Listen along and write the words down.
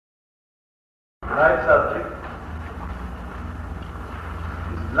Tonight's subject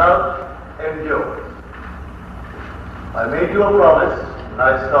is love endures. I made you a promise when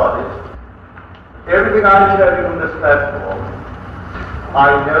I started. Everything I tell you from this platform,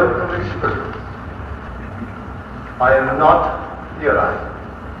 I know from experience. I am not theorizing.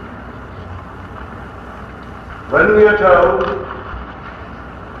 When we are told,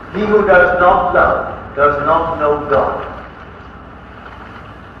 he who does not love does not know God,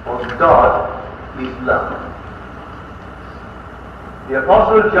 for God is love. The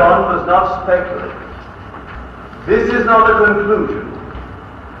Apostle John was not speculating. This is not a conclusion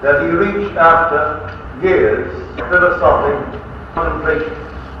that he reached after years of philosophic contemplation.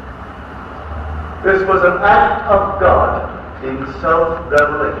 This was an act of God in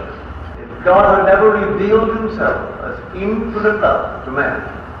self-revelation. If God had never revealed himself as infinite love to man,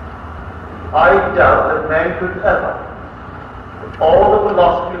 I doubt that man could ever, with all the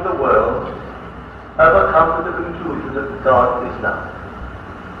philosophy of the world, ever come to the conclusion that God is love.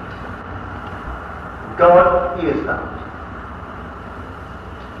 God is love.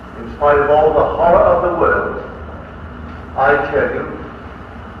 In spite of all the horror of the world, I tell you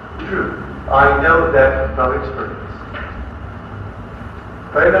the truth. I know that from experience.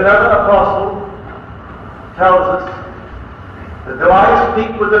 But another apostle tells us that though I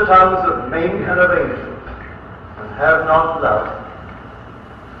speak with the tongues of men and of angels, and have not love,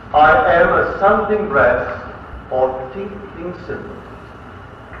 I am a sounding brass or tinkling cymbal.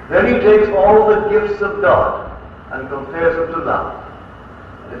 Then he takes all the gifts of God and compares them to love.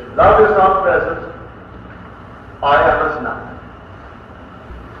 And if love is not present, I am as nothing.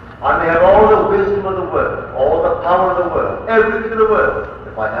 I may have all the wisdom of the world, all the power of the world, everything in the world.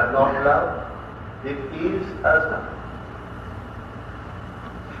 If I have not love, it is as nothing.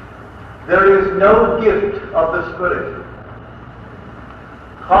 There is no gift of the Spirit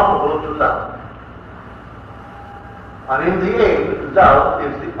comparable to love. And in the end, love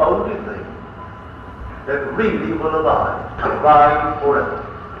is the only thing that really will abide forever.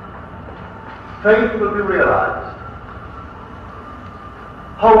 Faith will be realized.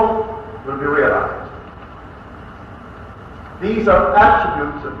 Hope will be realized. These are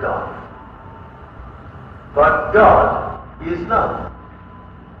attributes of God. But God is love.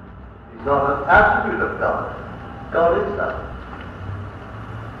 He's not an attribute of God. God is love.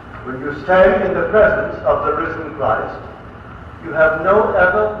 When you stand in the presence of the risen Christ, you have no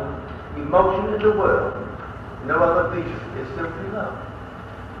other emotion in the world, no other vision. It's simply love.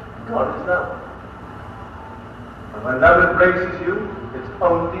 God is love. And when love embraces you, it's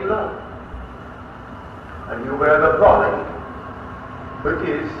only love. And you wear the body, which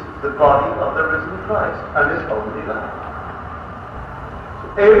is the body of the risen Christ, and it's only love. So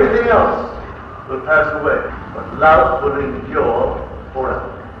everything else will pass away, but love will endure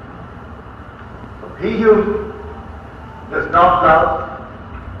forever. He who does not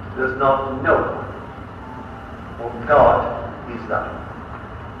love does not know, for God is love.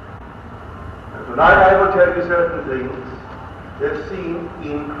 And tonight I will tell you certain things that seem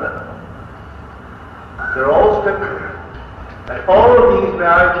incredible. They're all scripture, and all of these, may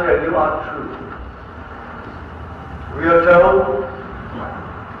I tell you, are true. We are told,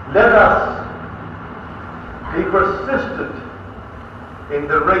 let us be persistent in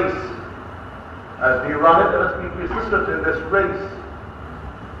the race. As we run it, let us be persistent in this race,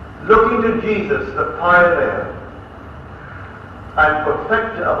 looking to Jesus, the pioneer and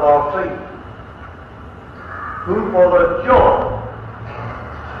perfecter of our faith, who for the joy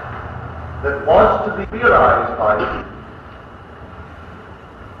that was to be realized by him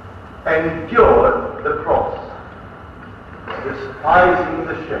endured the cross, despising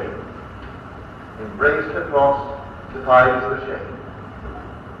the shame, embraced the cross, despised the shame.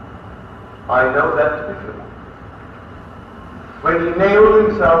 I know that to be true. When he nailed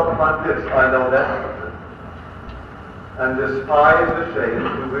himself upon this, I know that to be true. And despised the shame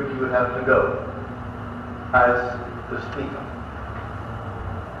to which you would have to go as the speaker.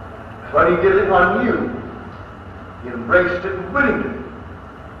 When he did it on you, he embraced it willingly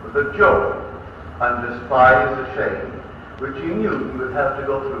with a joy and despised the shame which he knew he would have to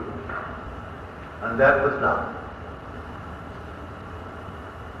go through. And that was love.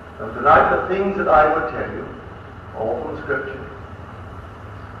 So tonight, the things that I will tell you, all from Scripture,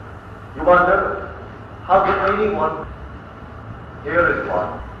 you wonder, how can anyone? Here is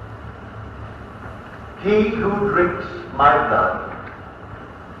one. He who drinks my blood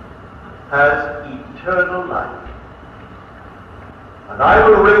has eternal life, and I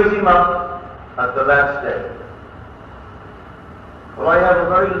will raise him up at the last day. Well, I have a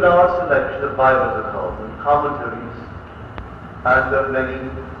very large selection of Bibles at home and commentaries and of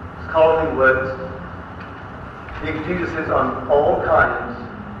many scholarly works, the treatises on all kinds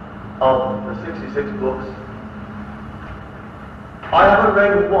of the 66 books. I haven't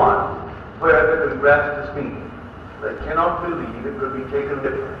read one where they can grasp this meaning. They cannot believe it could be taken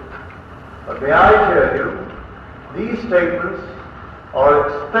literally. But may I tell you, these statements are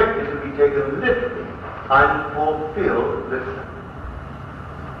expected to be taken literally and fulfilled literally.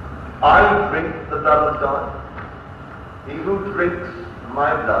 I drink the blood of God. He who drinks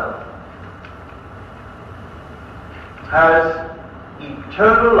my blood has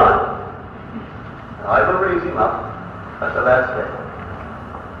eternal life. And I will raise him up at the last day.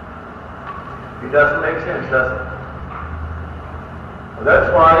 It doesn't make sense, does it? Well,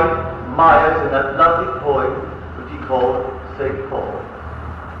 that's why Myers, in that lovely poem which he called St. Paul,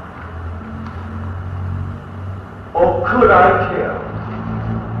 or could I tell,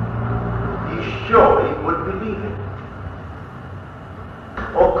 he surely would believe it.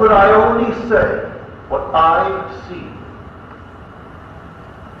 Or could I only say what I see?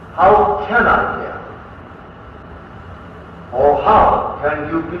 How can I tell? Or how can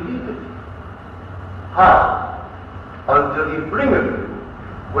you believe it? How? Until he bringeth you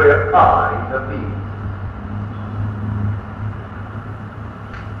where I have been.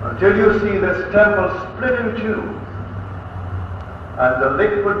 Until you see this temple split in two, and the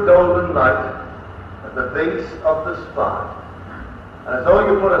liquid golden light at the base of the spine, and as though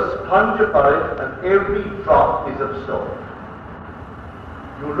you put a sponge upon it, and every drop is absorbed.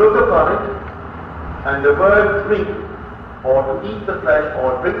 You look upon it, and the word drink, or to eat the flesh,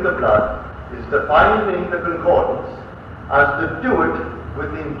 or drink the blood, is defined in the concordance as to do it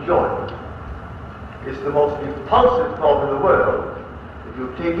with enjoyment. It's the most repulsive thought in the world if you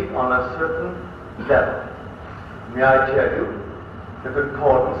take it on a certain level. May I tell you, the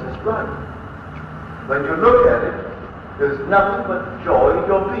concordance is right. When you look at it, there's nothing but joy in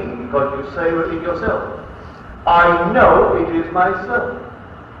your being, because you say within yourself, I know it is myself.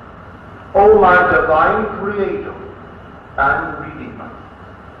 O my divine Creator and Redeemer.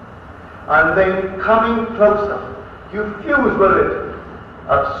 And then coming closer, you fuse with it,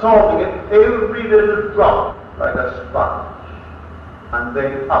 absorbing it every little drop like a sponge, and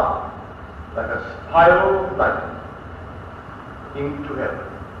then up like a spiral of light into heaven.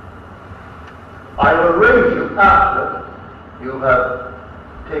 I will raise you after you have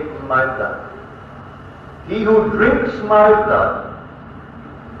taken my blood. He who drinks my blood,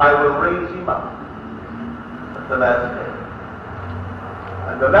 I will raise him up at the last day.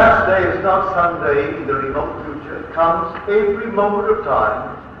 And the last day is not someday in the remote future. It comes every moment of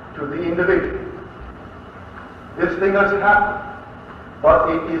time to the individual. This thing has happened, but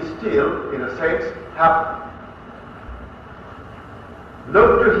it is still, in a sense, happening.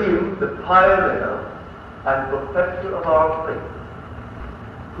 Look to him, the pioneer and perfecter of our faith,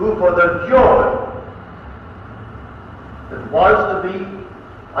 who for the joy that was to be,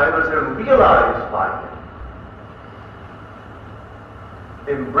 I will say, realized by him,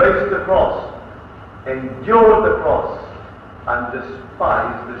 embraced the cross, endured the cross, and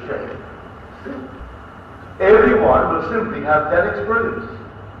despised the shame. Everyone will simply have that experience,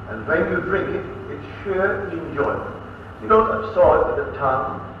 and when you drink it, it's sheer enjoyment. You don't absorb it with the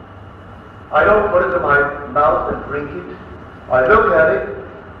tongue. I don't put it in my mouth and drink it. I look at it,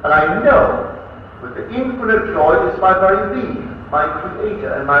 and I know with the infinite joy it's my very being, my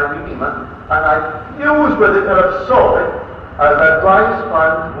Creator and my Redeemer, and I fuse with it and absorb it as a dry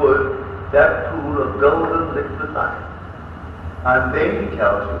sponge would that pool of golden liquid light. And then he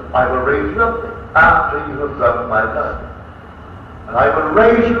tells you, I will raise you up after you have drunk my blood. And I will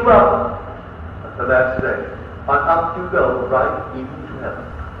raise you up at the last day. And up you go right into heaven.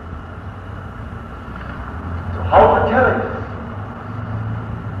 So how to tell it?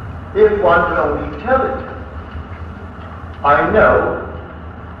 If one can only tell it. I know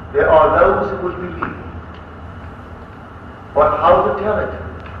there are those who would believe. But how to tell it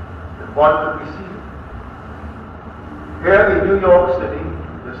that one could receive it? Here in New York City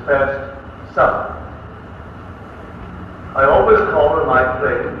this past summer, I always call on my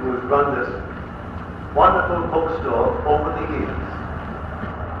friend who has run this wonderful bookstore over the years.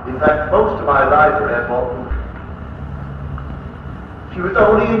 In fact, most of my library I bought books. She was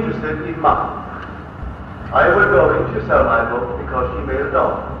only interested in money. I was going to sell my book because she made a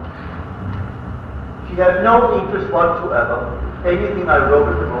dollar. She had no interest whatsoever in anything I wrote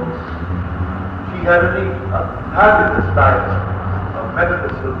in the books. She had a fabulous library of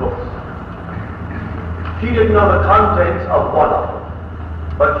metaphysical books. She didn't know the contents of one of them,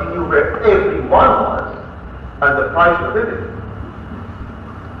 but she knew where every one was and the price within it.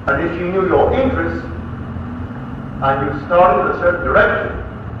 And if she knew your interest and you started in a certain direction,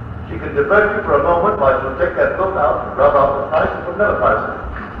 She can divert you for a moment while she'll take that book out and rub out the price and put another price in it.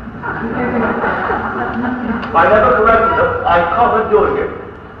 I never corrected her. I caught her doing it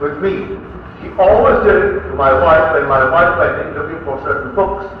with me. She always did it to my wife when my wife went in looking for certain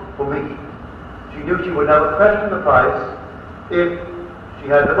books for me. She knew she would never question the price if she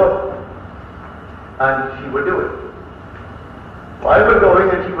had the book. And she would do it. I would go in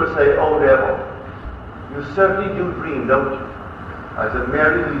and she would say, "Oh, Neville, you certainly do dream, don't you?" I said,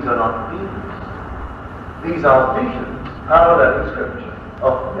 "Mary, these are not dreams. These are visions paralleling Scripture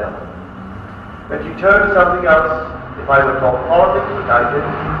of the devil." Then she turned to something else. If I would talk politics, which I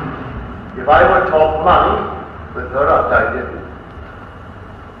didn't. If I would talk money with her, which I didn't.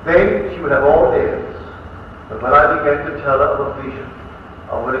 Then she would have all ears. But when I began to tell her of a vision,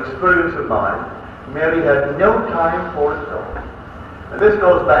 of an experience of mine, Mary had no time for it at all. And this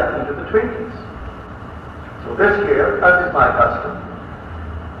goes back into the 20s. So this year, as is my custom,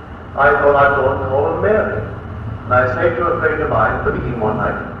 I thought I'd go and call her Mary. And I say to a friend of mine at the meeting one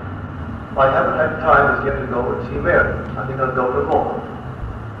night, "I haven't had time as yet to go and see Mary. I think I'll go tomorrow."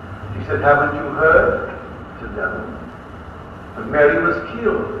 She said, "Haven't you heard?" I said, "No." And Mary was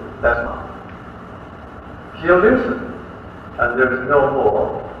killed that month. Killed instantly. And there is no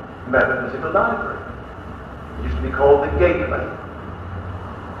more metaphysical library. It used to be called the Gateway.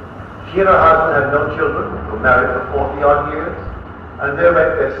 She and her husband had no children, were married for 40-odd years, and they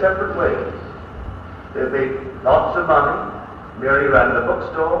went their separate ways. They made lots of money. Mary ran the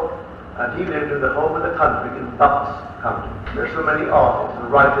bookstore, and he lived in the home of the country in Bucks County. There's so many artists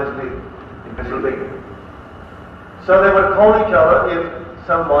and writers live in Pennsylvania. So they would call each other if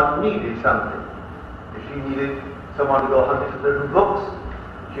someone needed something. If she needed someone to go hunting for certain books,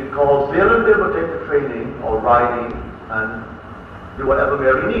 she'd call Bill, and Bill would take the training or riding and do whatever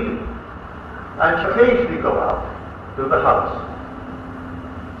Mary needed. And she'd occasionally go out to the house.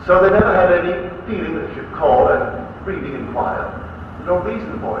 So they never had any feeling that she'd call and really inquire. No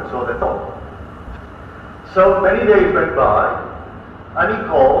reason for it, so they thought. So many days went by, and he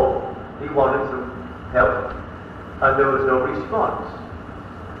called. He wanted some help, and there was no response.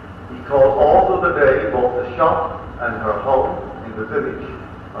 He called all through the day, both the shop and her home in the village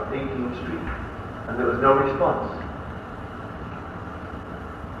of 18th Street, and there was no response.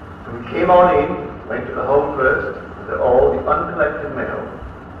 So we came on in, went to the home first, with all the uncollected mail.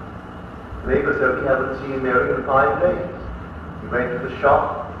 The neighbor said, "We haven't seen Mary in 5 days." We went to the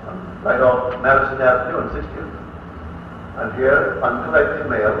shop, right off Madison Avenue on 60th, and here, uncollected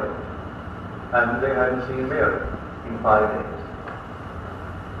mail, and they hadn't seen Mary in 5 days.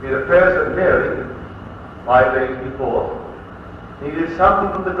 It appears that Mary, 5 days before, needed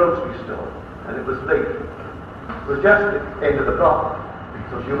something from the grocery store, and it was late. It was just the end of the block.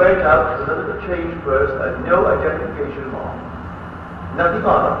 So she went out with a little change purse and no identification mark. Nothing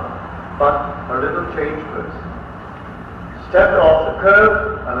on her, but her little change purse. Stepped off the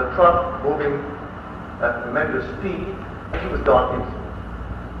curb, and a truck moving at tremendous speed, and she was gone instantly.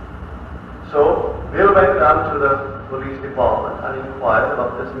 So Bill went down to the police department and inquired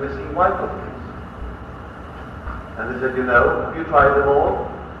about this missing wife of his. And they said, "You know, have you tried them all?"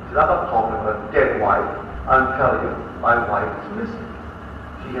 He said, "I'm not talking about a dead wife. I'm telling you, my wife is missing.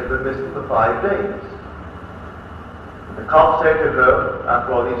 She has been missing for 5 days." And the cop said to her,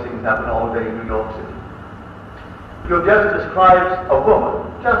 after all these things happen all day in New York City, "You just described a woman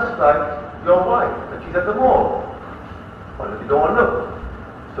just like your wife, and she's at the mall. Why don't you go and look?"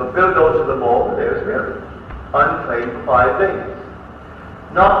 So Bill goes to the mall, and there's Mary, unclaimed for 5 days.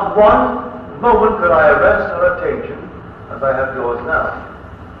 Not one moment could I arrest her attention as I have yours now.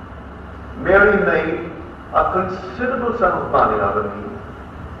 Mary made a considerable sum of money out of me.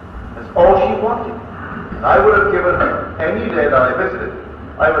 That's all she wanted. And I would have given her any day that I visited,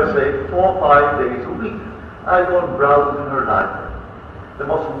 I would say 4 or 5 days a week. I'd go and browse in her library. The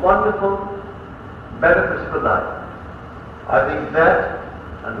most wonderful metaphysical library. I think that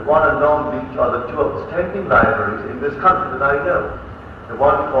and the one in Long Beach are the 2 outstanding libraries in this country that I know. The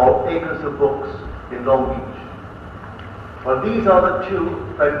one called Acres of Books in Long Beach. Well, these are the 2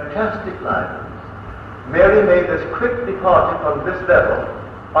 fantastic libraries. Mary made this quick departure from this level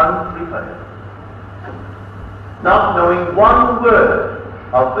unprepared, not knowing one word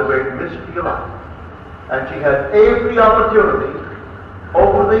of the great mystery of life. And she had every opportunity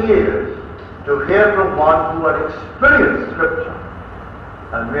over the years to hear from one who had experienced Scripture,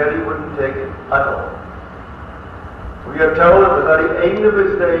 and Mary wouldn't take it at all. We are told at the very end of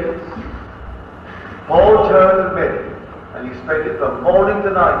his days, Paul turned to many, and he spent it from morning to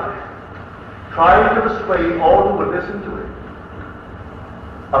night, trying to persuade all who would listen to him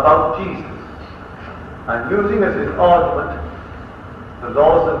about Jesus, and using as his argument the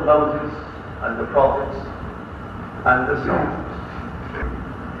laws of Moses and the prophets and the Psalms.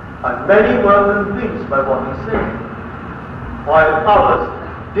 And many were convinced by what he said, while others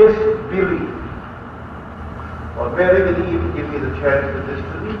disbelieved. Well, Mary believed, give me the chance to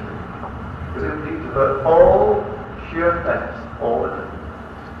disbelieve. Simply to her all sheer facts, all of it.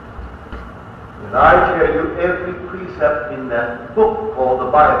 And I tell you, every precept in that book called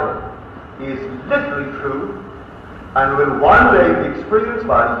the Bible is literally true and will one day be experienced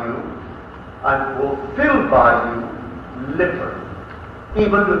by you and fulfilled by you literally,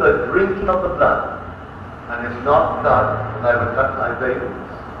 even to the drinking of the blood. And it's not blood, and I will cut my veins.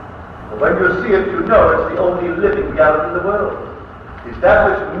 But when you see it, you know it's the only living reality in the world. It's that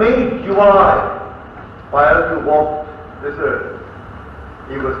which made you alive while you walked this earth.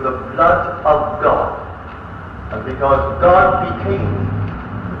 It was the blood of God. And because God became,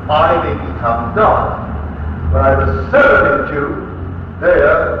 I may become God. When I was serving you,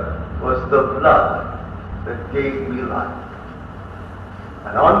 there was the blood that gave me life.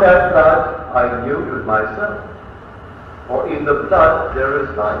 And on that blood, I knew it was myself. For in the blood there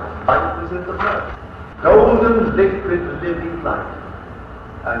is life. Life is in the blood. Golden, liquid, living life.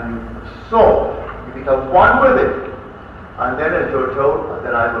 And you saw it. You become one with it. And then, as you're told,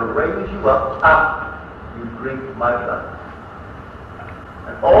 then I will raise you up after you drink my blood.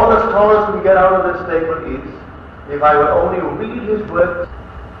 And all the scholars can get out of this statement is, if I would only read his words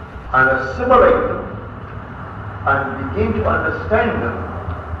and assimilate them and begin to understand them,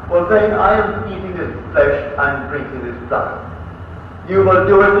 well then I am eating his flesh and drinking his blood. You will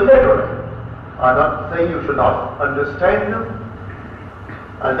do it literally. I'm not saying you should not understand them.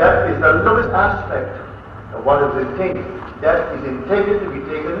 And that is the lowest aspect of what is intended. That is intended to be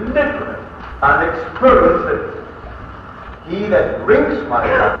taken literally and experienced it. He that drinks my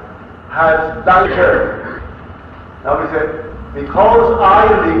blood has life eternal. Now he said, because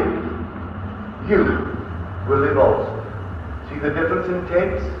I live, you will live also. See the difference in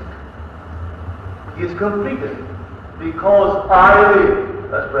tense? He is completed. Because I live,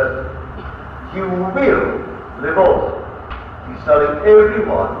 that's present, you will live also. He's telling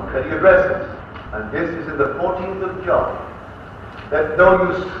everyone that he addresses. And this is in the 14th of John. That though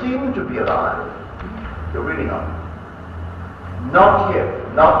you seem to be alive, you're really not. Not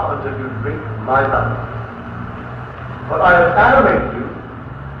yet, not until you drink my blood. But I have animated you,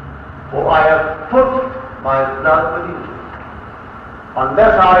 for I have put my blood within you.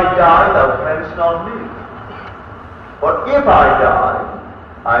 Unless I die, thou canst not live. But if I die,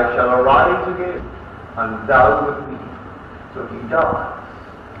 I shall arise again, and thou with me. So he dies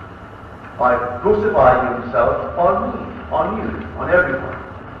by crucifying himself on me, on you, on everyone.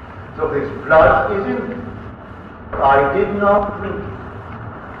 So his blood is in me. I did not drink it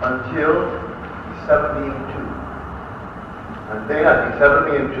until he severed me in two. And then as he severed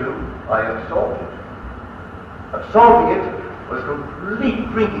me in two, I absorbed it. Absorbing it was complete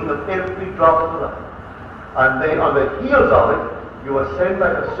drinking of every drop of blood. And then on the heels of it, you ascend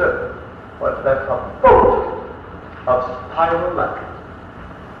like a serpent, but that's a boat of spiral life.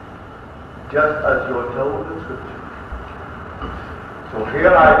 Just as you're told in Scripture. So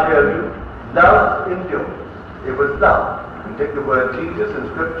here I tell you, love endures. It was love. You take the word Jesus in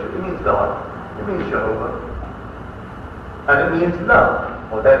Scripture, it means God. It means Jehovah. And it means love.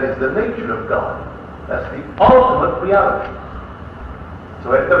 For that is the nature of God. That's the ultimate reality.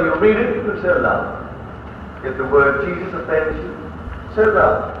 So if you read it, you can say love. If the word Jesus offends you, say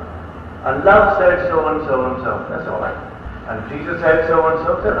love. And love said so and so and so. That's all right. And Jesus said so and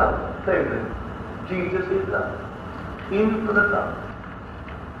so, say love. Same thing. Jesus is love. Infinite love.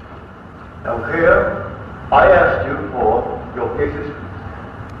 Now here, I asked you for your cases.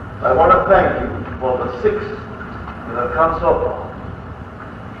 I want to thank you for the 6 that have come so far.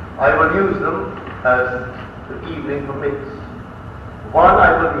 I will use them as the evening permits. One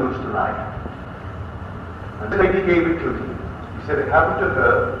I will use tonight. And the lady gave it to me. She said it happened to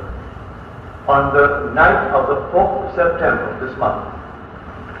her on the night of the 4th of September this month.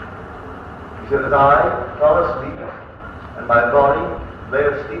 She said that I fell asleep and my body lay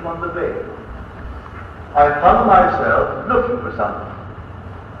asleep on the bed. I found myself looking for something.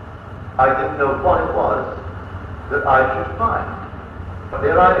 I didn't know what it was that I should find. But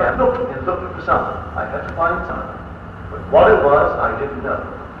there I am, looking for something. I had to find something. But what it was, I didn't know.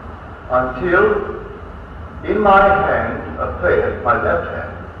 Until in my hand appeared, my left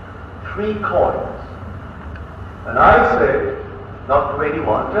hand, 3 coins. And I said, not to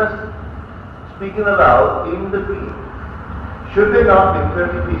anyone, just speaking aloud in the dream, should they not be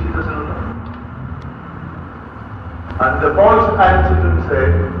 30 pieces of silver? And the voice answered and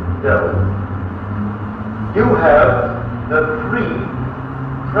said, no. You have the 3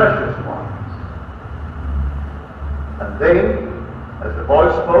 precious ones. And then, as the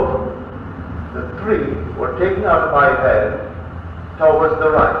voice spoke, the three were taken out of my hand towards the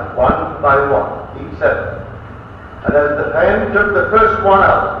right, one by one, each seven. And as the hand took the first one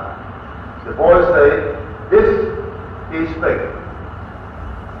out, the voice said, "This is faith."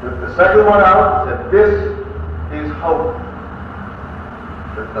 Took the second one out, said, "This is hope."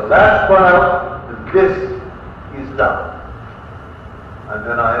 Took the last one out, said, "This is love." And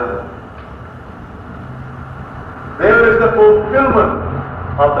then I awoke. There is the fulfillment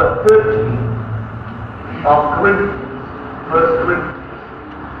of the 13 of Corinthians, 1 Corinthians.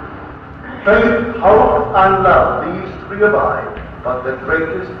 Faith, hope, and love, these three abide, but the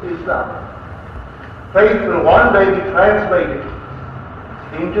greatest is love. Faith will one day be translated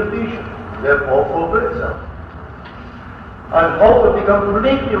into vision, therefore fulfill itself. And hope will be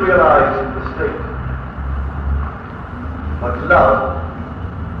completely realized in the state. But love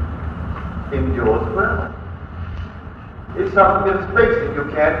endures forever. It's something that's basic. You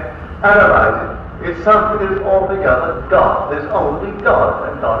can't analyze it. It's something that is altogether God. There's only God,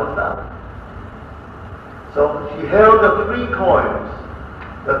 and God is love. So she held the three coins,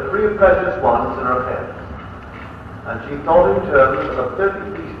 the three precious ones in her hands. And she thought in terms of the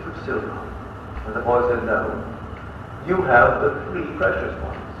 30 pieces of silver. And the boy said, "No, you have the three precious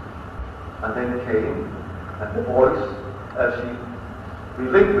ones." And then came, and the voice, as she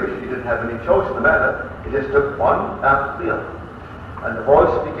relinquished, she didn't have any choice in the matter, he just took one after the other. And the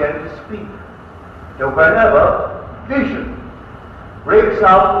voice began to speak. So whenever vision breaks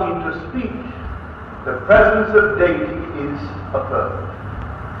out into speech, the presence of deity is affirmed.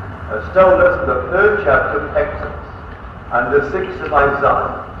 As told us in the 3rd chapter of Exodus and the 6th of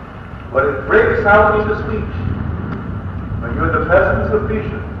Isaiah, when it breaks out into speech, when you're in the presence of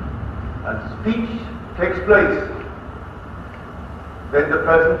vision and speech takes place, then the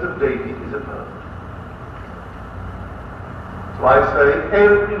presence of deity is affirmed. So I say,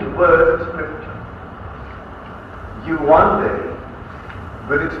 every word of Scripture, you one day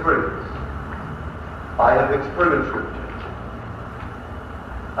will experience. I have experienced Scripture.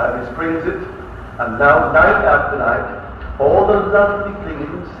 I have experienced it, and now night after night, all the lovely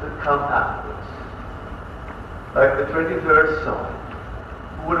things that come afterwards. Like the 23rd Psalm.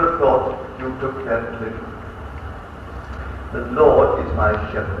 Who would have thought you took that literally? The Lord is my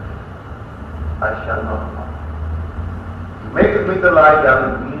shepherd. I shall not want. He maketh me to lie down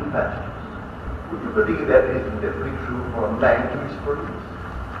in green pastures. Would you believe that isn't definitely true for a man to experience?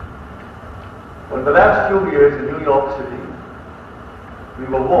 For the last few years in New York City, we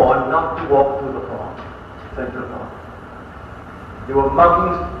were warned not to walk through the park, Central Park. There were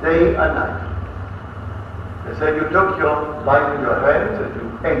muggings day and night. They said you took your life in your hands and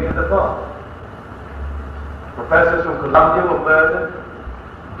you entered the park. Professors from Columbia were murdered.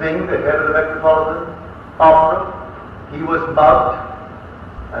 Bing, the head of the Metropolitan Opera, he was mugged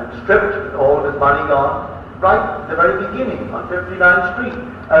and stripped with all his money gone, right at the very beginning on 59th Street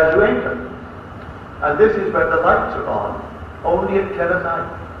as you enter. And this is where the lights are on, only at 10 at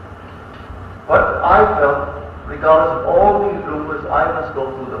night. But I felt, regardless of all these rumors, I must go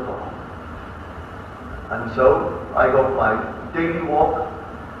through the park. And so I go for my daily walk.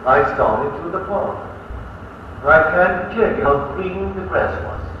 I started through the park. And I can't tell you how green the grass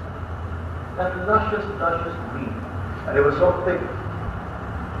was. That luscious, luscious green. And it was so thick.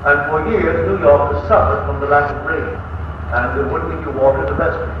 And for years, New York has suffered from the lack of rain. And they wouldn't give you water in the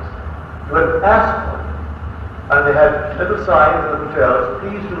restaurants. You had asked for it. And they had little signs in the hotels,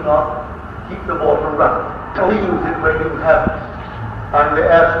 please do not keep the water running. Only use it when you have it. And they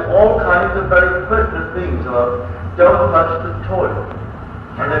asked all kinds of very pertinent things about don't touch the toilet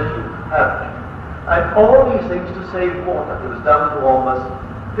unless you have it. And all these things to save water. It was down to almost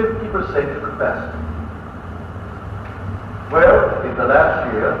 50% of capacity. Well, in the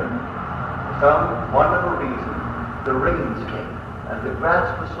last year, for some wonderful reason, the rains came, and the grass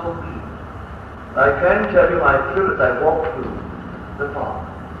was so green. I can tell you I feel as I walked through the park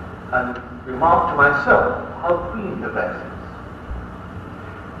and remarked to myself how green the grass is.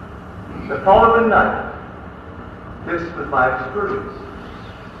 The following night, this was my experience.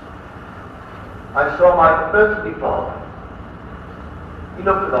 I saw my earthly father. He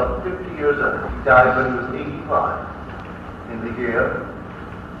looked about 50 years old. He died when he was 85 in the year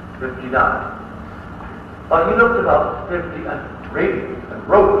 59. But he looked about 50 and radiant and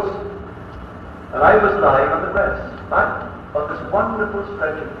rose. And I was lying on the grass, right on this wonderful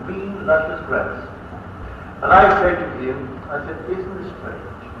stretch of green, luscious grass. And I said to him, I said, isn't this strange?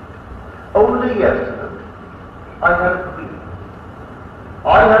 Only yesterday, I had a dream.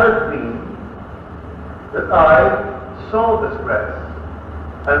 I had a dream that I saw this grass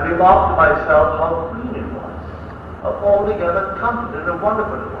and remarked to myself how green it was, how altogether comforted and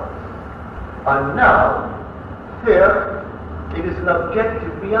wonderful it was. And now, here, it is an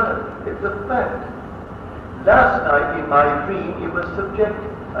objective reality. It's a fact. Last night in my dream it was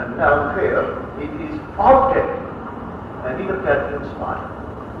subjective, and now here it is objective. And he looked at me and smiled.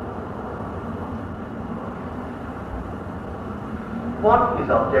 What is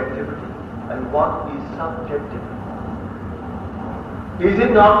objectivity and what is subjectivity? Is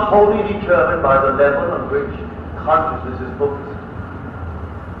it not wholly determined by the level on which consciousness is focused?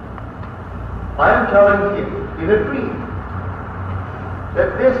 I am telling him in a dream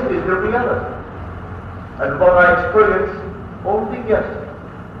that this is the reality. And what I experienced only yesterday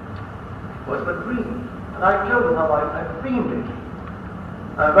was the dream. And I told him how I dreamed it.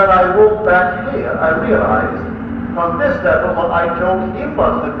 And when I woke back here, I realized from this level what I told him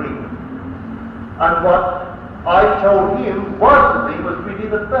was the dream. And what I told him was the dream was really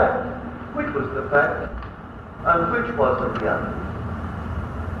the fact. Which was the fact and which was the reality?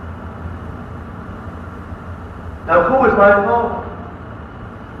 Now who is my Father?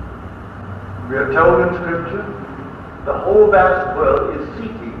 We are told in Scripture, the whole vast world is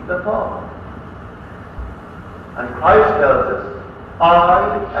seeking the Father. And Christ tells us,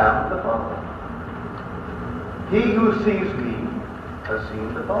 I am the Father. He who sees me has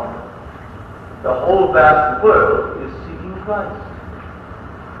seen the Father. The whole vast world is seeking Christ.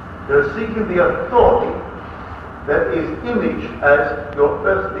 They're seeking the authority that is imaged as your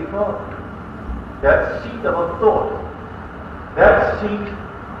earthly Father. That seat of authority, that seat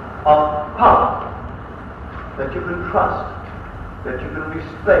of power that you can trust, that you can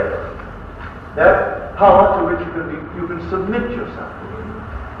respect, that power to which you can submit yourself,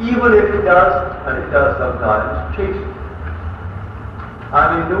 even if it does, and it does sometimes, chase you.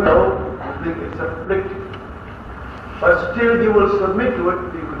 And in doing so, you think it's afflicted, but still you will submit to it,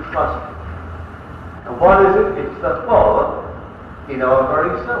 you can trust it. And what is it? It's the Father in our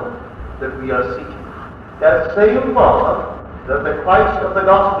very self that we are seeking. That same Father that the Christ of the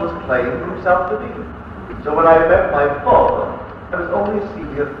Gospels claimed himself to be. So when I met my Father, I was only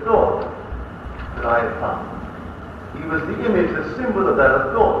seeing the authority that I had found. He was the image, the symbol of that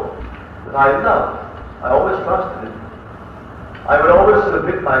authority that I loved. I always trusted him. I would always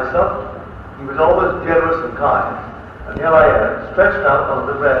submit myself. He was always generous and kind. And here I am, stretched out on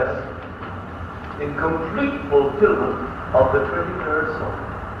the grass, in complete fulfillment of the 23rd Psalm.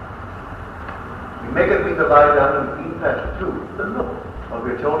 He maketh me to lie down in green pasture too, the Lord. Well,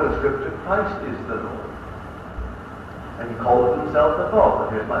 we're told in Scripture, Christ is the Lord. And he calls himself the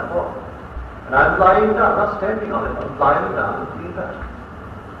Father. Here's my Father. And I'm lying down, not standing on it, I'm lying down in green pasture.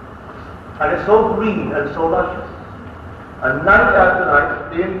 And it's so green and so luscious. And night after night,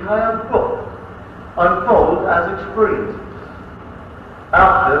 the entire book unfolds as experiences.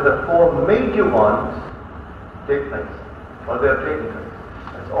 After the four major ones take place, or they're taking place.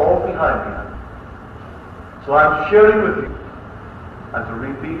 That's all behind me now. So I'm sharing with you, and to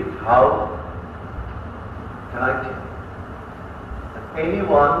repeat it, how can I tell? And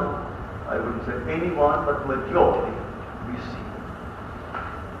anyone, I wouldn't say anyone, but majority, receive.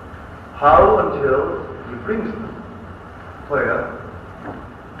 How until he brings them where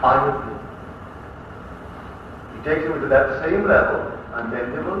I have been. He takes them to that same level, and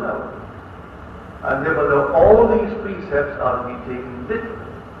then they will know. And they will know all these precepts are to be taken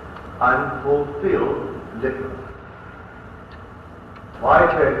literally and fulfilled literally. Why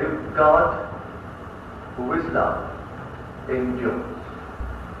tell you, God, who is love, endures.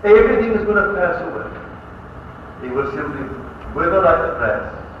 Everything is going to pass away. It will simply wither like the grass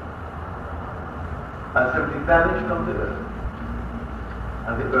and simply vanish from the earth.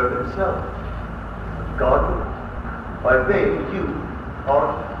 And the earth itself, God will. By then you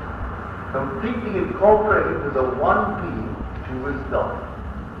are completely incorporated into the one being who is God.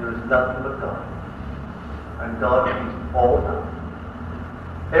 There is nothing but God. And God is all now.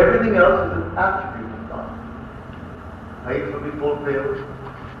 Everything else is an attribute of God. Faith will be fulfilled,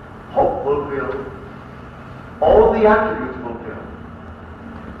 hope fulfilled, all the attributes fulfilled.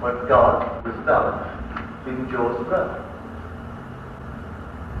 But God, with love, endures forever.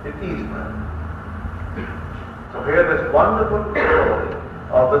 It is forever. So here this wonderful story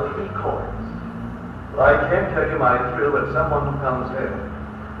of the three coins. But I can't tell you my thrill that someone who comes here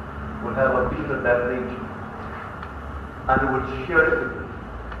will have a vision of that nature and who would share it with me.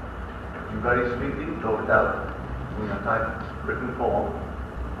 You very sweetly wrote it out in a typewritten form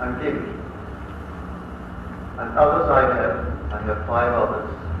and gave it. And others I have 5 others,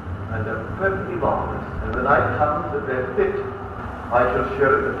 and they're perfectly marvelous. And when I come that they're fit, I shall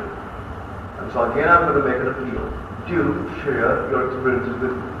share it with you. And so again I'm going to make an appeal. do share your experiences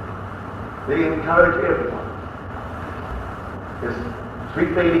with me. They encourage everyone. This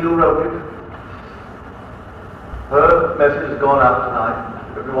sweet lady who wrote it, her message has gone out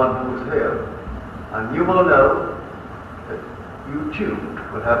tonight to everyone who was here, and you will know that you too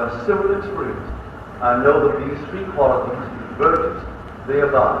will have a similar experience. And know that these three qualities, these virtues, they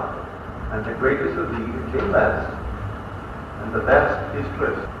abide. And the greatest of these came last, and the best is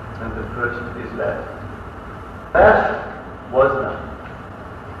first, and the first is last. Last was not.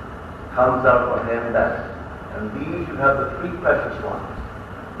 Comes out for him last. And these you have the three precious ones.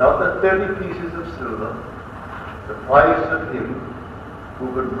 Not the 30 pieces of silver, the price of him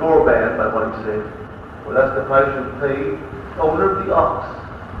who could roar bad by what he said. Well, that's the price you pay, owner of the ox.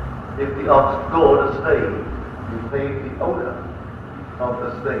 If the ox gored a slave, you paid the owner of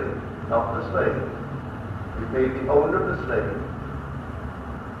the slave, not the slave. You paid the owner of the slave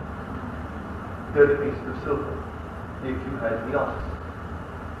 30 pieces of silver if you had the ox.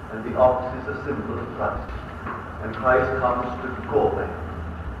 And the ox is a symbol of Christ. And Christ comes to gore them.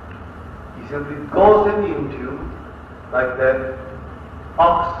 He simply goes them into, like that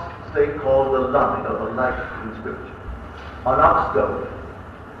ox, say, called the line or the light in Scripture. An ox goad.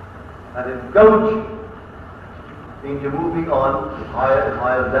 And it goads you into moving on to higher and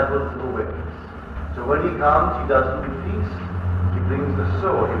higher levels of awareness. So when he comes, he doesn't do peace. He brings the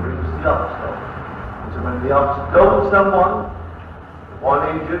sword, he brings the ox goad. And so when the ox goads someone,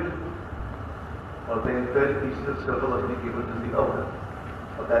 one injured, well, then 30 pieces of silver must be given to the owner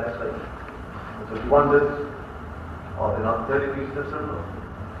of that slave. And so he wonders, are there not 30 pieces of silver?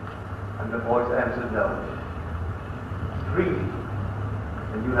 And the voice answered, no. 3.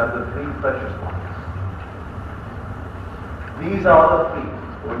 And you have the three precious ones. These are the three.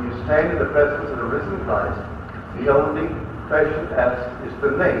 When you stand in the presence of the risen Christ, the only question asked is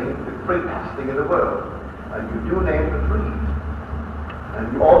to name the greatest thing in the world. And you do name the three.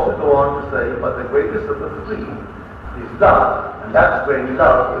 And you also go on to say, but the greatest of the three is love. And that's when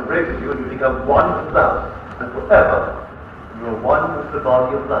love embraces you and you become one with love. And forever, you are one with the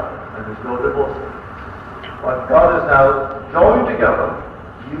body of life. And there's no divorce. What God has now joined together,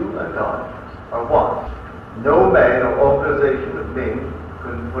 you and God are one. No man or organization of men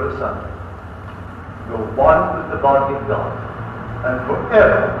can put asunder. You're one with the body of God. And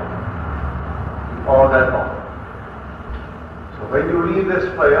forever, you are that one. So when you read this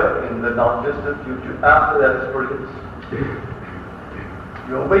prayer in the not distant future, after that experience,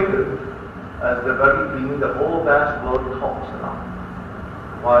 you awaken as the very being the whole vast world talks about.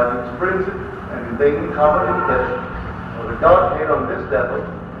 While you experience it and remain covered in flesh, for the Godhead on this level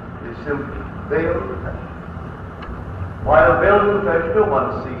is simply veiled in flesh. While veiled in flesh, no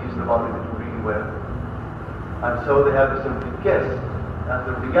one sees the body that you really wear. And so they have to simply guess at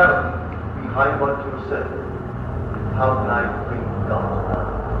the reality behind what you said. How can I bring God's blood?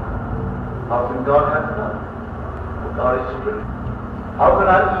 How can God have blood? For God is spirit. How can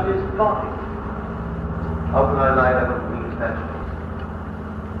I eat his body? How can I lie down on green pastures?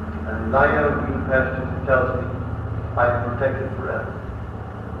 And lying down on green pastures, it tells me I am protected forever.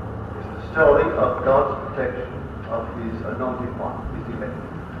 It's the story of God's protection of his anointed one, his elect.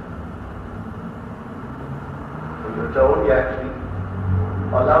 So you're told he actually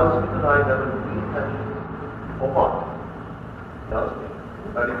allows me to lie down on green pastures. For what? He tells me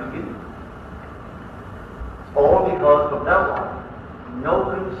at the beginning. It's all because from now on, no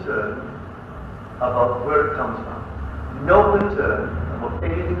concern about where it comes from. No concern about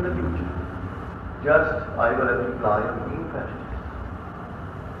anything in the future. Just, I will let you lie on green pastures.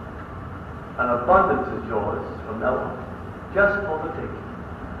 An abundance of joys from now on, just for the taking.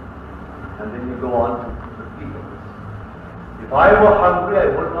 And then you go on to the fields. If I were hungry, I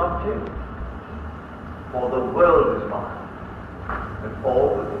would not kill. For the world is mine, and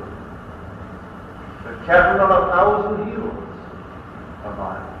all with it. The cattle on 1,000 hills are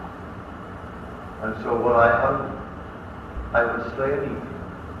mine. And so were I hungry, I would slay and eat.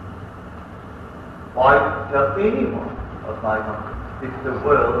 Why tell anyone of my hunger if the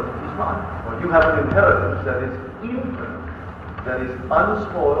world is mine? For you have an inheritance that is infinite, that is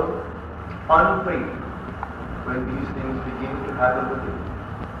unspoiled, unfading, when these things begin to happen with you.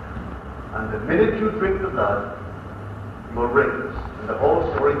 And the minute you drink the blood, you are raised. And the whole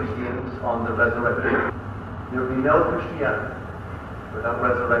story begins on the resurrection. There will be no Christianity without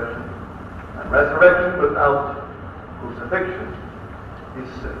resurrection. And resurrection without crucifixion is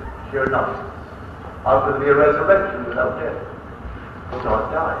sheer nonsense. How could there be a resurrection without death? For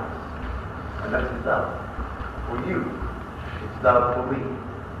God dies. And that's his love for you. It's love for me.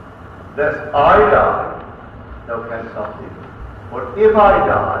 Lest I die, thou canst not live. For if I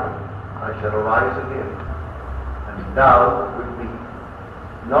die, I shall arise again. And thou with me,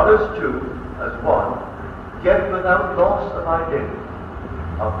 not as two, as one, yet without loss of identity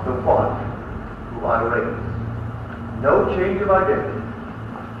of the one who I raise. No change of identity,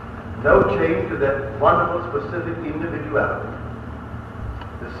 no change to that wonderful specific individuality.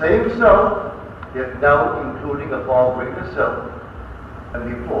 The same self, yet now including a far greater self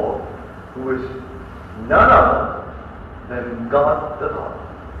than before, who is none other than God the Father,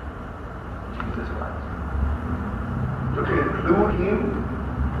 Jesus Christ. To include him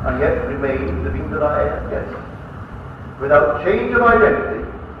and yet remain the being that I am, yes. Without change of identity,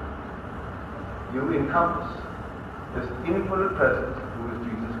 you encompass this infinite presence who is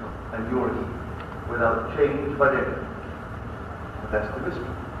Jesus Christ, and you are he, without change of identity. But that's the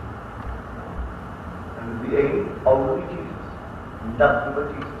mystery. And the aim, only Jesus, nothing but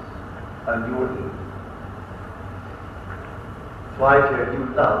Jesus, and you are he. So I tell you,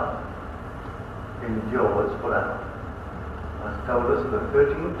 love endures forever, as told us in the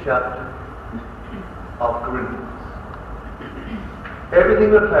 13th chapter of Corinthians.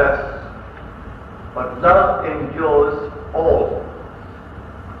 Everything will pass, but love endures all.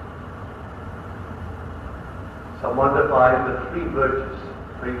 Someone defined the three virtues: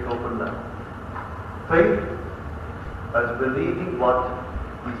 faith, hope, and love. Faith as believing what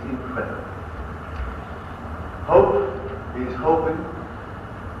is incredible. Hope is hoping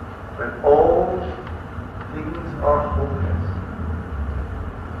when all things are hopeless.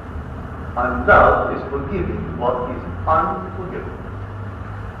 And love is forgiving what is unforgivable.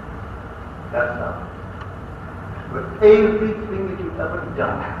 That's love. But everything that you've ever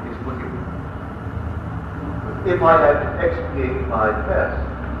done is forgiven. But if I had to expiate my past,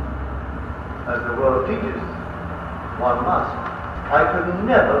 as the world teaches, one must, I could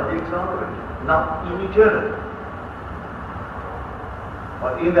never be exonerated, not in eternity.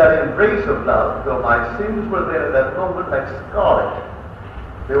 But in that embrace of love, though my sins were there at that moment like scarlet,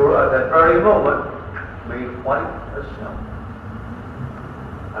 they were at that very moment made white as snow.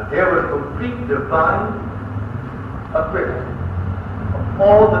 And there was complete divine acquittal of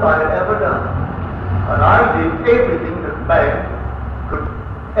all that I had ever done. And I did everything that man could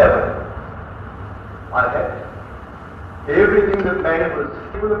ever do. I had. Everything that man was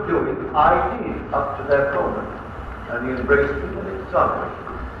capable of doing, I did up to that moment. And he embraced me and exonerated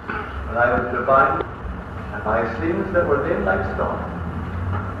me. And I was divine, and my sins that were then like scarlet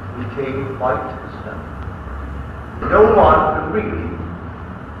became white as snow. No one can really,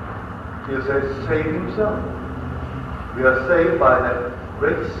 he says, save himself. We are saved by that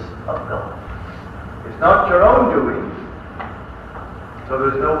grace of God. It's not your own doing, so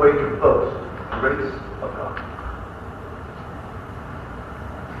there's no way to boast. Grace of God.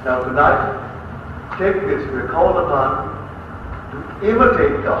 Now tonight, take this, we're called upon to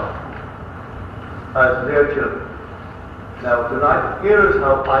imitate God as their children. Now tonight, here is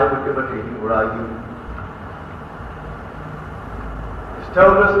how I would imitate him were I you. It's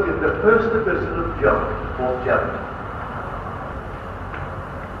told us in the first epistle of John, 4th chapter.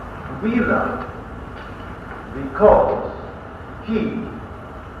 We love because he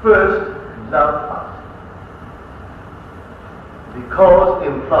first loved us. Because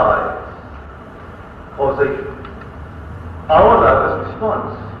implies causation. Our love is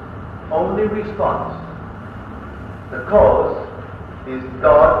response, only response. The cause is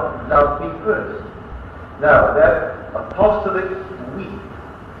God loved me first. Now that apostolic we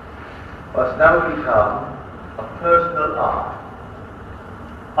must now become a personal I.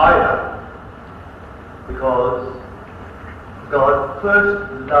 I love because God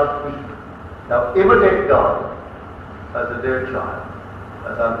first loved me. Now imitate God as a dear child,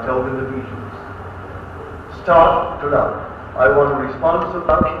 as I'm told in the Ephesians. Start to love. I want a response to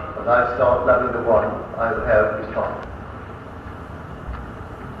love, and I start loving the one I have responded.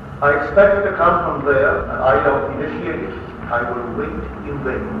 I expect it to come from there, and I don't initiate it. I will wait in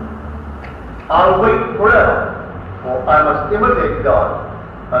vain. I'll wait forever, for I must imitate God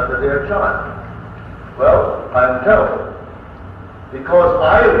as a dear child. Well, I'm told, because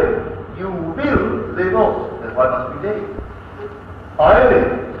I live, you will live also. That's why I must be dead. I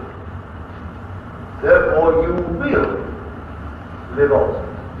live, therefore you will live also.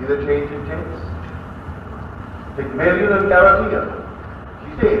 See the change in tense? Pygmalion and Galatea.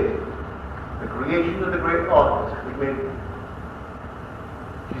 She said, the creation of the great artist, Pygmalion.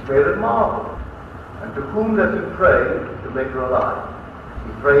 She's made of marble. And to whom does he pray to make her alive?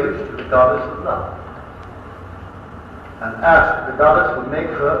 He prays to the goddess of love. And asks the goddess would make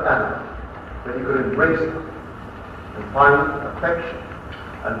her animal, that he could embrace her and find affection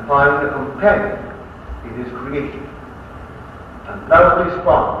and find a companion in his creation. And love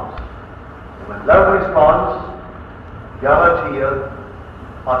responds. And when love responds, Galatea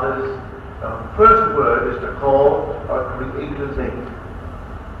utters, the first word is to call her Creator's name.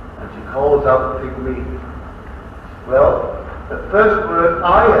 And she calls out pygmy. Well, the first word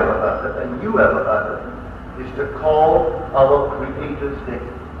I ever uttered, and you ever uttered, is to call our Creator's name.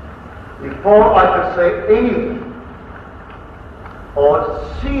 Before I could say anything, or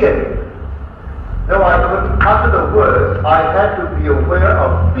see anything, though I couldn't utter the words, I had to be aware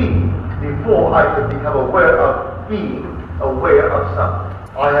of being before I could become aware of being aware of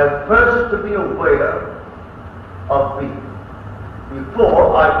something. I had first to be aware of being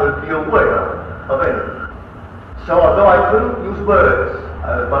before I could be aware of anything. So although I couldn't use words,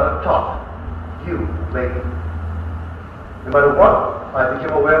 I was but a thought, you, me. No matter what, I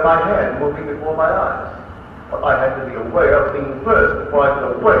became aware of my hand moving before my eyes. But I had to be aware of being first before I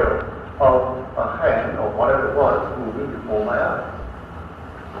could be aware of a hand or whatever it was moving before my eyes.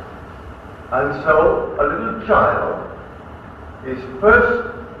 And so a little child is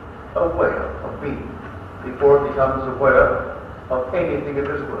first aware of being before it becomes aware of anything in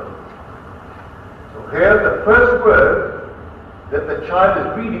this world. So here the first word that the child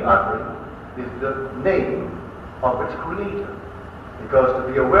is really uttering is the name of its creator. Because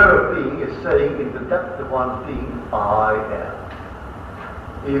to be aware of being is saying in the depth of one's being, I am.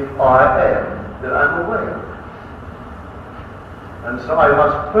 If I am, then I'm aware. And so I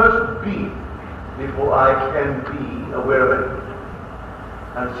must first be before I can be aware of it.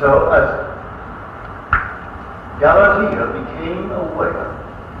 And so as Galatea became aware,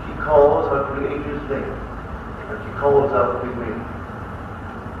 she calls her Creator's name, and she calls out his name.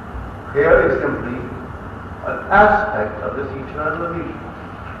 Here is simply an aspect of this eternal vision.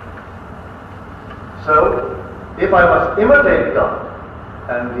 So, if I must imitate God,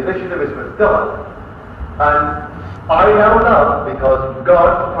 and the initiative is with God, and I now love because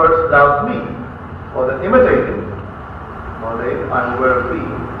God first loved me, well then imitating, well then I'm aware of being,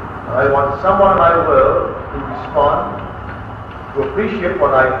 and I want someone in my world to respond, to appreciate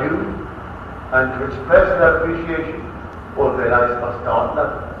what I do, and to express that appreciation, well then I must start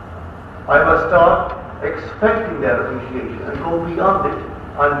loving. I must start expecting that appreciation and go beyond it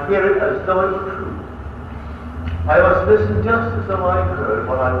and hear it as though it were true. I must listen just as though I heard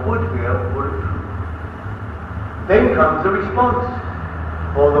what I would hear were it true. Then comes the response,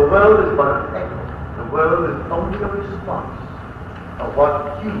 for the world is but an echo. The world is only a response of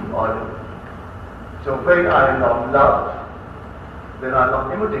what you are doing. So when I am not loved, then I'm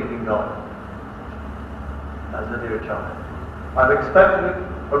not imitating God as a dear child. I'm expecting it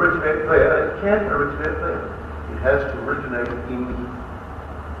to originate there, and it can't originate there. It has to originate in me.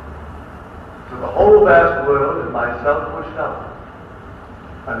 So the whole vast world is myself pushed out.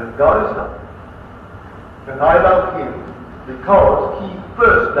 And if God is love, then I love Him because He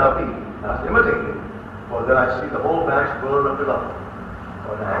first loved me. Now, imitating Him, well then I see the whole vast world of love.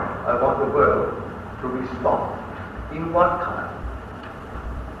 Well now, I want the world to respond. In what kind?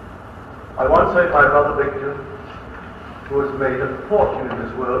 I once said my brother Victor, who has made a fortune in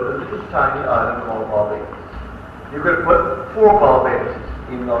this world, a little tiny island called Barbados. You could put 4 Barbados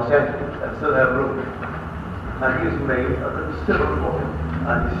in Los Angeles and still have room. And he's made a considerable fortune.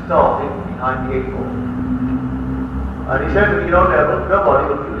 And he's starting behind the 8 ball. And he said to me, Neville, nobody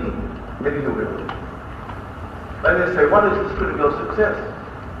will believe. Maybe you will. Then they say, what is the spiritual success?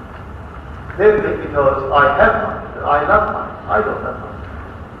 They think because I have money, that I love money. I don't love money.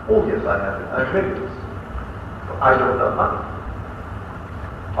 Oh yes, I have it. I have millions. I don't love money.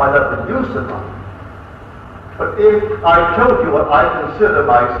 I love the use of money. But if I told you what I consider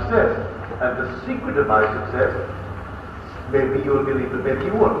my success, and the secret of my success, maybe you will believe it, maybe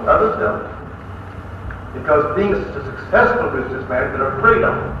you won't. Others don't. Because being a successful businessman, they're afraid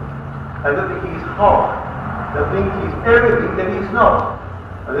of him. And they think he's hard. They think he's everything that he's not.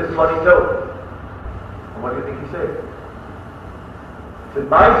 And this is what he told me. And what do you think he said? He said,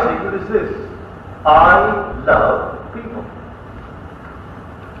 my secret is this. I love people.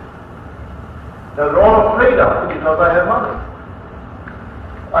 Now they're all afraid of me because I have money.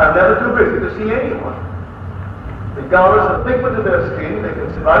 I'm never too busy to see anyone. Regardless of thickness of their skin, they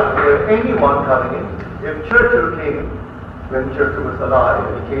can survive to anyone coming in. If Churchill came, when Churchill was alive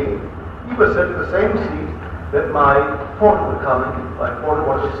and he came, he was sitting in the same seat that my porter would come in. My porter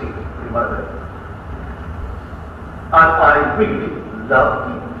was seated in my bed. And I really love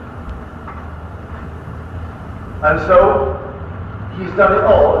people. And so, he's done it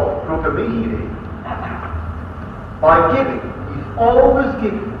all through community. By giving. He's always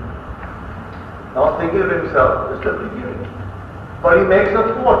giving. Not thinking of himself, just simply giving. But he makes a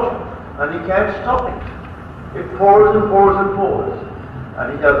fortune, and he can't stop it. It pours and pours and pours.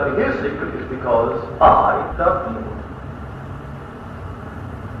 And his secret is because I love people.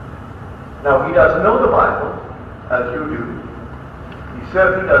 Now, he doesn't know the Bible as you do. He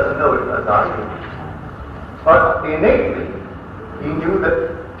certainly doesn't know it as I do. But innately, he knew that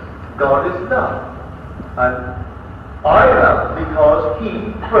God is love. And I love because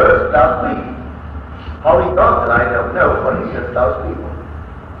he first loved me. How he got that I don't know, but he just loves people.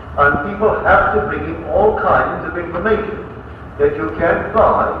 And people have to bring him all kinds of information that you can't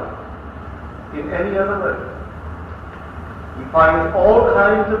buy in any other way. He finds all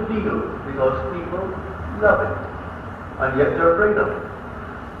kinds of deals because people love it, and yet they're afraid of it.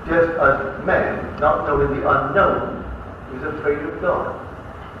 Just as man, not knowing the unknown, is afraid of God,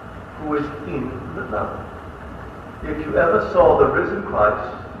 who is infinite love. If you ever saw the risen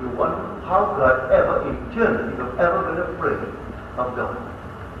Christ, you wonder how could I ever in eternity have ever been afraid of God.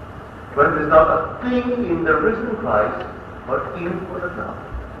 When there's not a thing in the risen Christ but infinite love.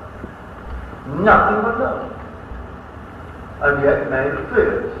 Nothing but love. And yet man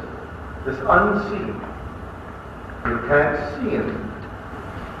fears this unseen. You can't see him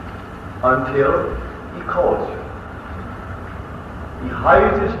until he calls you. He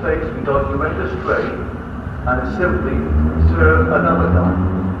hides his face because you went astray and simply served another God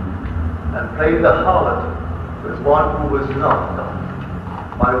and played the harlot with one who was not God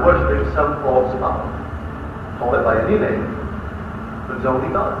by worshipping some false power. Call it by any name, but it's only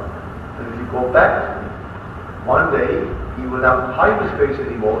God. And if you go back to him, one day he will not hide his face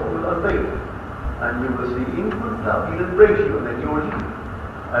anymore, he will unveil it. And you will see infinite love. He'll embrace you and then you will leave.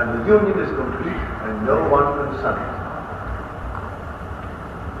 And the union is complete and no one can sunder it.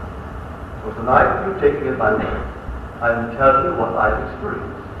 So tonight you're taking it by name. I'm telling you what I've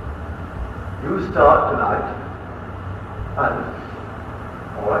experienced. You start tonight and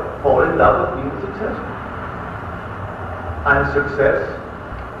fall in love with being successful. And success,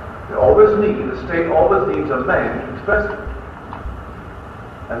 the state always needs a man to express it.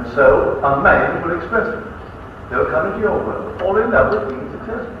 And so a man will express it. They'll come into your world, fall in love with being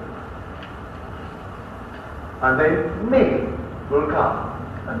successful. And then men will come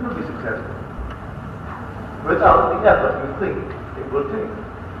and you'll be successful. Without the effort you think it will take.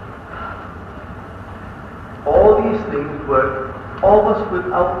 All these things work almost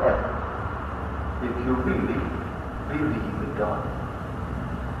without effort if you really believe in God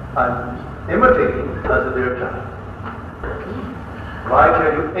and imitate him as a dear child. For I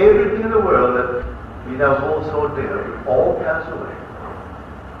tell you, everything in the world that we now hold so dear will all pass away.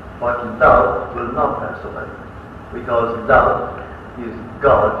 But love will not pass away, because love is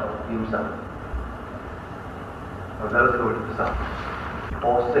God himself. Now let us go to the psalm,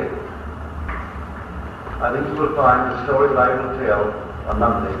 or sing. I think you will find the story that I will tell on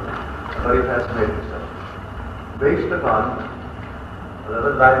Monday, a very fascinating story, based upon a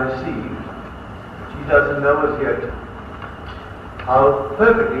letter that I received, which he doesn't know as yet how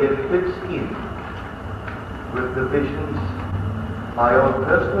perfectly it fits in with the visions, my own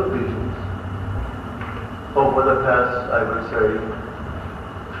personal visions, over the past, I would say,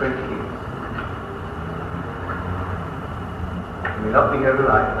 20 years. It may not be every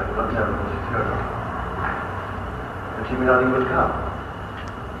night, I cannot tell when she's here. And she may not even come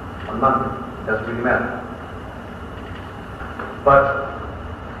on Monday. It doesn't really matter. But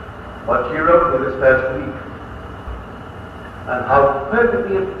what she wrote me this past week, and how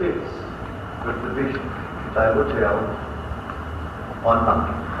perfectly it fits with the vision which I will tell on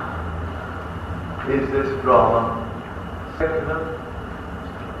Monday. Is this drama secular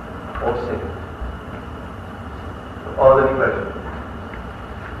or sacred? Are there any questions?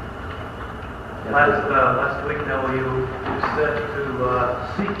 Last week, Neville, you said to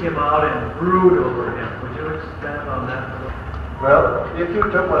seek him out and brood over him. Would you expand on that? Well, if you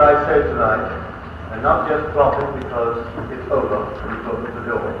took what I said tonight, and not just drop it because it's over and you close the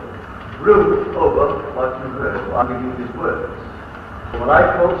door, brood over what you heard. I'm giving you these words. When I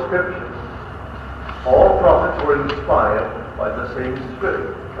quote scriptures, all prophets were inspired by the same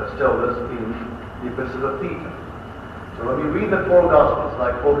Spirit as told us in the Epistle of Peter. So when we read the four Gospels,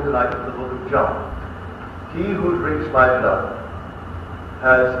 like quoted tonight in the book of John, he who drinks my blood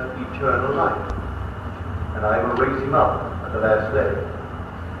has eternal life, and I will raise him up at the last day.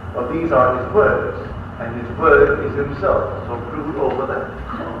 Well, these are his words, and his word is himself, so brood over that.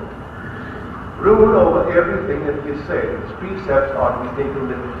 Brood over everything that he said. His precepts are to be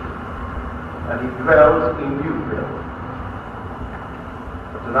taken literally, and he dwells in you, Bill.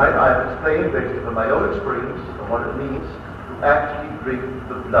 But tonight I have explained, based upon my own experience, of what it means to actually drink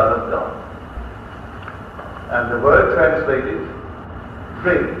the blood of God. And the word translated,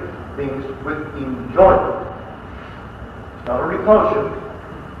 drink, means with enjoyment. It's not a repulsion.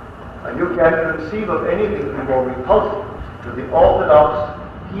 And you can't conceive of anything more repulsive to the Orthodox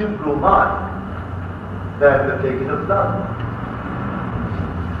Hebrew mind than the taking of blood.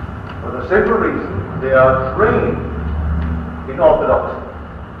 For the simple reason they are trained in orthodoxy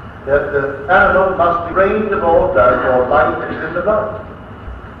that the animal must be drained of all blood, or life is in the blood.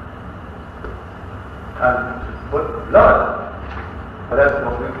 And to put blood, but that's the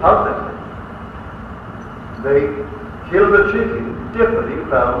most repulsive thing. They kill the chicken differently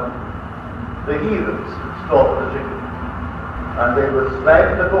from the heathens slaughter the chicken. And they would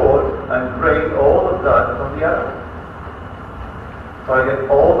smack the board and drain all the blood from the animal. So I get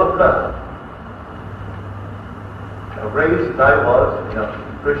all the blood. Now, raised as I was in a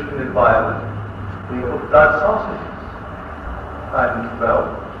Christian environment, we put blood sausages and,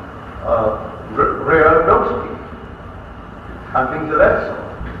 rare roast beef and things of that sort.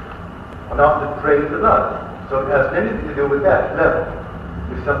 Enough to drain the blood. So it has anything to do with that level.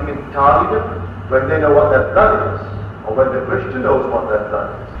 It's something entirely different. When they know what that blood is, or when the Christian knows what that blood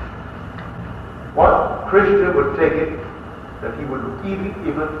is, what Christian would take it that he would even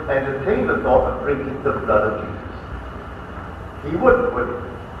entertain the thought of drinking the blood of Jesus? He wouldn't, would he?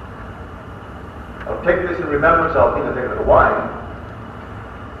 I'll take this in remembrance of him and take it of wine.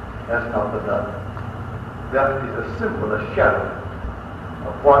 That's not the blood. That is a symbol, a shadow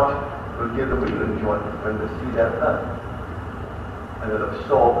of what will give them real enjoyment when they see that blood. And it'll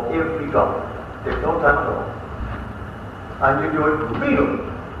absorb every drop. Take no time at all. And you do it greedily.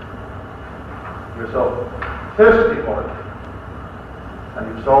 You're so thirsty for it. And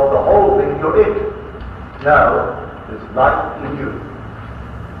you absorb the whole thing, you're it. Now, there's life in you.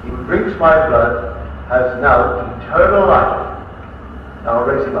 He who drinks my blood has now eternal life. Now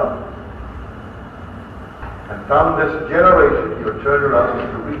raise him up. And from this generation, you're turned around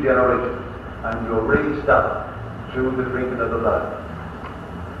into regeneration. And you're raised up through the drinking of the blood.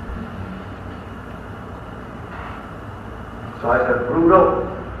 So I said, brood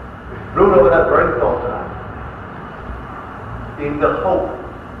over that very thought tonight, in the hope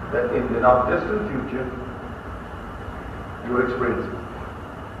that in the not distant future, you experience it.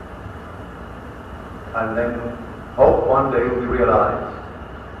 And then hope one day will be realized.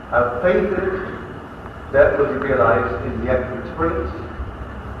 Have faith in it, that will be realized in the actual experience,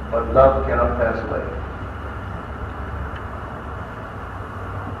 but love cannot pass away.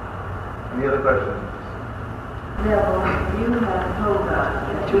 Any other questions? Neville, you have told us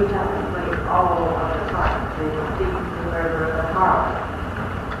that we contemplate all of the crimes, the thief, the murderer, the harlot.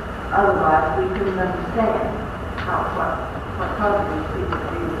 Otherwise, we couldn't understand what causes these people to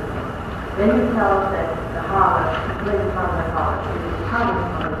do this. Then you tell us that the harlot, the cleansing from the harlot, is coming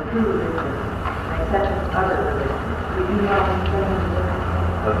from the true religion, except other religions. Do you know anything?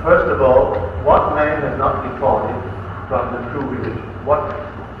 But first of all, what man has not departed from the true religion? What man?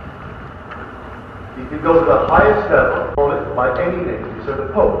 If you go to the highest level, call it by any name. You say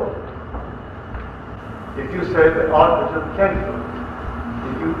the Pope. If you say the Archbishop of Canterbury,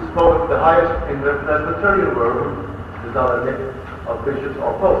 if you spoke the highest in the Presbyterian world, there's not a name of bishops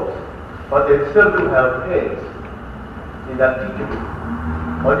or popes, but they still do have heads in that teaching.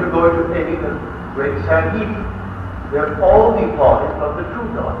 Or you go to any great Sanhedrin, they're all departed from the true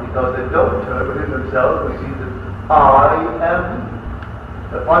God because they don't turn within themselves and see that I am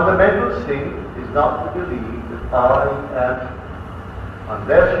He. The fundamental sin is not to believe that I am He.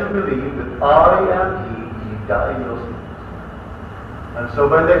 Unless you believe that I am He, you die in your sins. And so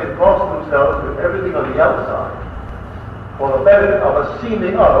when they can cross themselves with everything on the outside, for the benefit of a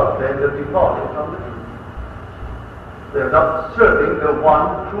seeming other, then they're departed from the truth. They're not serving the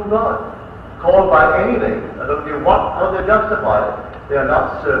one true God. Called by any name, I don't care how they justify it, they are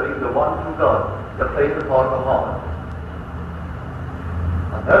not serving the one true God. They're playing the part of a harlot.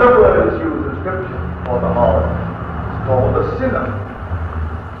 Another word is used in Scripture for the harlot. It's called the sinner.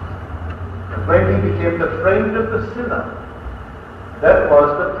 And when he became the friend of the sinner, that was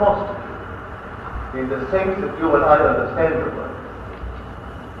the prostitute, in the sense that you and I understand the word.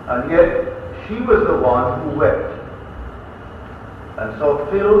 And yet, she was the one who wept, and so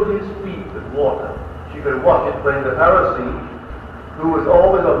filled his feet with water. She could wash it when the Pharisee, who was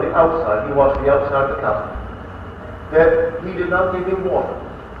always on the outside, he washed the outside of the cup, that he did not give him water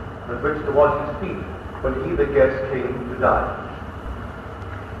with which to wash his feet when he, the guest, came to dine.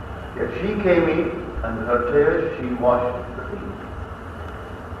 Yet she came in, and with her tears she washed the feet.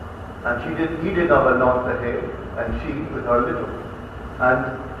 And he did not anoint the head, and she with her little. And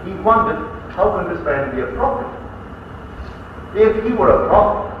he wondered, how can this man be a prophet? If he were a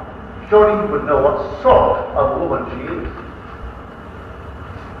prophet, surely he would know what sort of woman she is.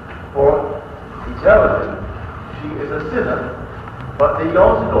 For he tells him she is a sinner, but he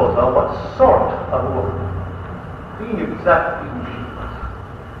also knows what sort of woman. He knew exactly who she was.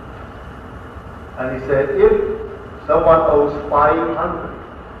 And he said, if someone owes 500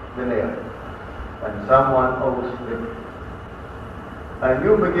 denarii and someone owes 50, and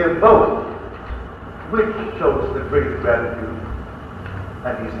you forgive both, which shows the greater gratitude?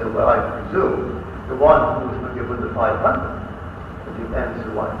 And he said, well, I presume the one who is forgiven the 500. And the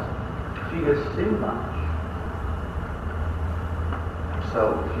answer was, she has sinned much, so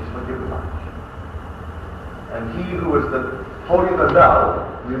she's forgiven much. And he who was holding the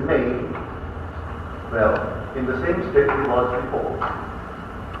vow remained, well, in the same state he was before.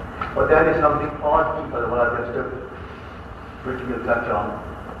 But that is something far deeper than what I just did, which we'll touch on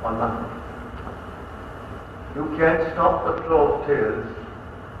Monday. You can't stop the flow of tears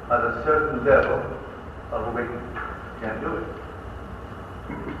at a certain level of awakening. You can't do it.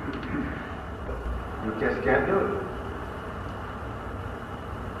 You just can't do it.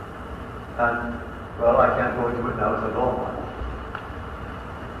 And, well, I can't go into it now, it's a long one.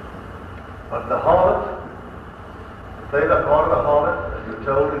 But the harlot, play the part of the harlot, as you're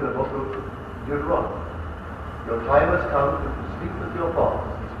told in the book of Deuteronomy. Your time has come to speak with your fathers.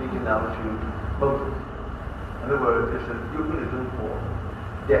 He's speaking now to Moses. In other words, it's a euphemism for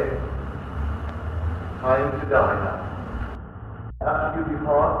death. Time to die now. After you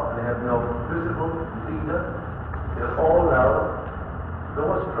depart and have no visible leader, they'll all now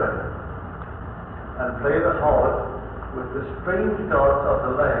go astray and play the harlot with the strange gods of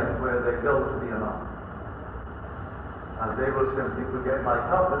the land where they go to be among. And they will simply forget my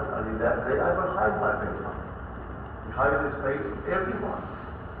covenant, and in that day I will hide my face from them. He hides his face from everyone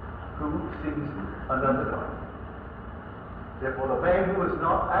who sees another God. Therefore, the man who is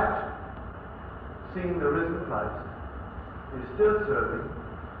not actually seeing the risen Christ is still serving,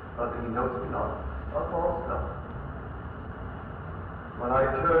 but he knows it not, a false God. When I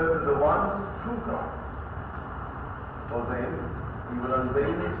turn to the one true God, for then he will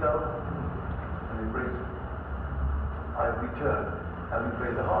unveil himself and embrace me. I have returned, having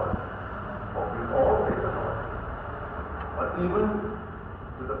played the harlot, for we all play the harlot. But even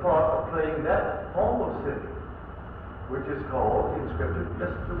to the part of playing that form of sin, which is called in Scripture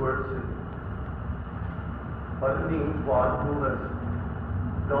just the word sin. But it means one who has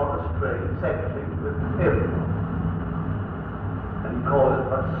gone astray sexually with everyone. And he called it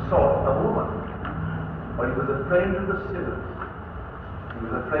a sort of woman. But he was a friend of the sinners. He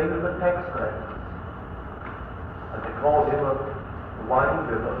was a friend of the tax collectors. And they called him a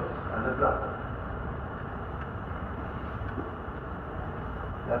wine bibber and a drunkard.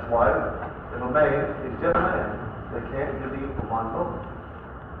 That's why if a man is just a man, they can't believe for one moment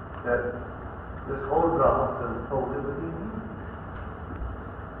that this whole drama is unfolded within him.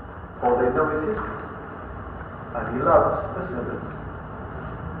 For they know his history. And he loves the sinners.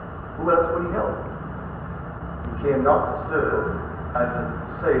 Who else would he help? He came not to serve and to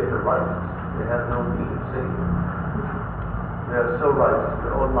save the righteous. They have no need of saving. They are so righteous,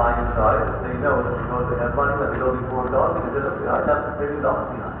 their own mind inside, that they know that because they have money, when they go before God, they can just say, I have to pay the dollars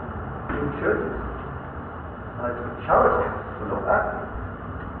behind in churches. And it's for charity, for no act.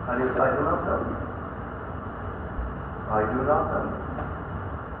 And he says, I do not know you. I do not know you.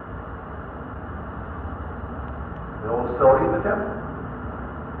 The old story in the temple.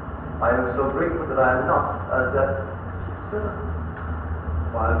 I am so grateful that I am not as that sinner,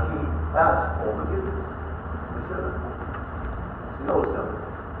 while he asked for forgiveness. The sinner. It's no sinner.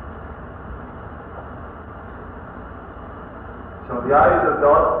 So in the eyes of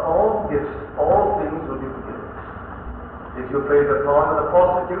God, all gifts, all things will be forgiven. If you play the part of the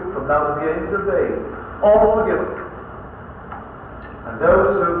prostitute from now to the end of the day, all forgiven. And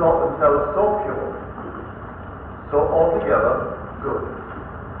those who thought themselves so pure, so altogether good,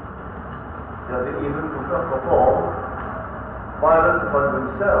 does it even perform violence upon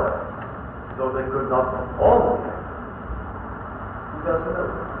themselves, though they could not perform it? He doesn't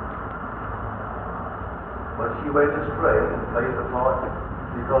know. But she went astray and played the part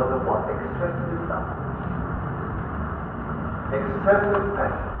because of what? Excessive love. Excessive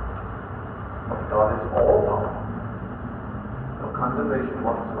passion. But God is all power. No condemnation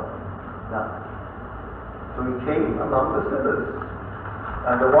whatsoever. Now, so he came among the sinners.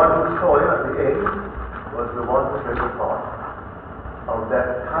 And the one who saw him at the end was the one who played the part of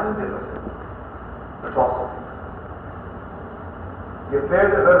that kind of a sin, the prostitute. He appeared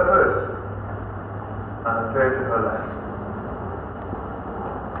to her first and appeared to her last.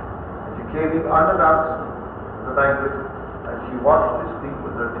 And she came in unannounced to the banquet, and she washed his feet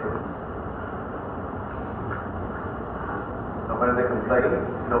with her tears. So when they complained,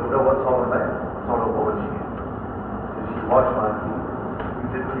 no one saw the man, saw the woman she is. So she washed my feet. You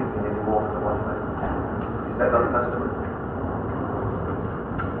didn't give me any water to wash my feet. Is that not customary?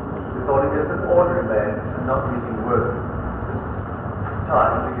 They thought it just an ordinary man and not reading words.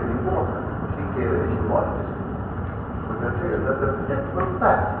 Time to give him water. She gave it and she washed it with her tears. That's a simple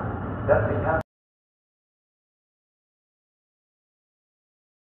fact. That's the